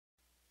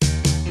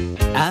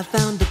I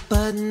found a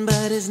button,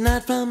 but it's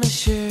not from a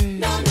shirt.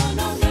 No, no,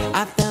 no, no.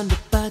 I found a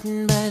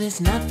button, but it's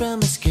not from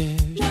a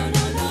skirt. No,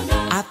 no, no,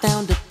 no. I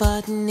found a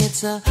button,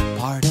 it's a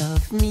part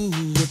of me.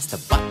 It's the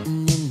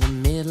button in the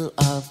middle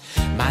of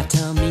my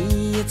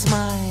tummy. It's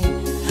my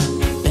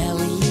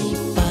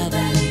belly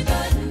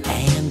button,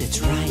 and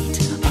it's right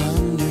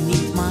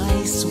underneath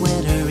my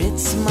sweater.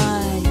 It's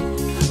my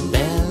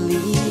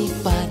belly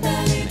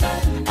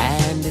button,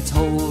 and it's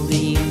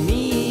holding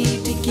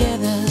me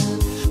together.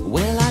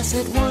 Well, I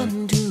said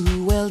 1,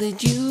 2, well,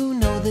 did you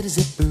know that a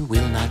zipper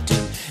will not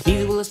do?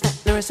 Neither will a snap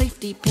nor a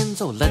safety pin,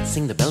 so let's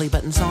sing the belly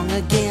button song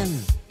again.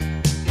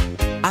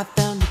 I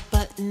found a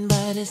button,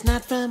 but it's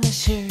not from a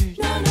shirt.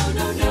 No, no,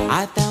 no, no.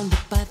 I found a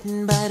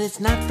button, but it's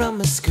not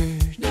from a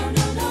skirt. No,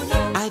 no, no,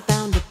 no. I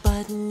found a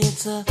button,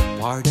 it's a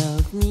part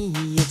of me.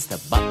 It's the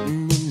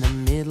button in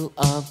the middle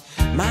of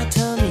my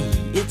tummy.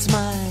 It's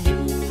my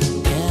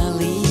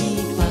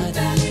belly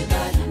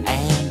button,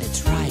 and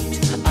it's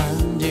right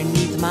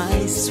underneath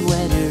my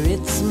sweater.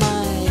 It's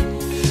my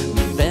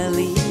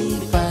belly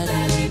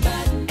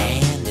button,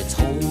 and it's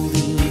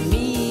holding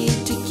me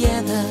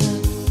together.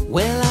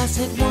 Well, I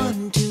said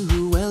 1,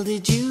 2, well,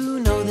 did you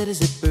know that a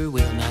zipper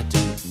will not do?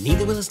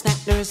 Neither will a snap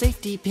nor a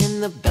safety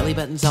pin. The belly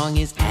button song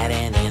is at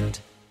an end.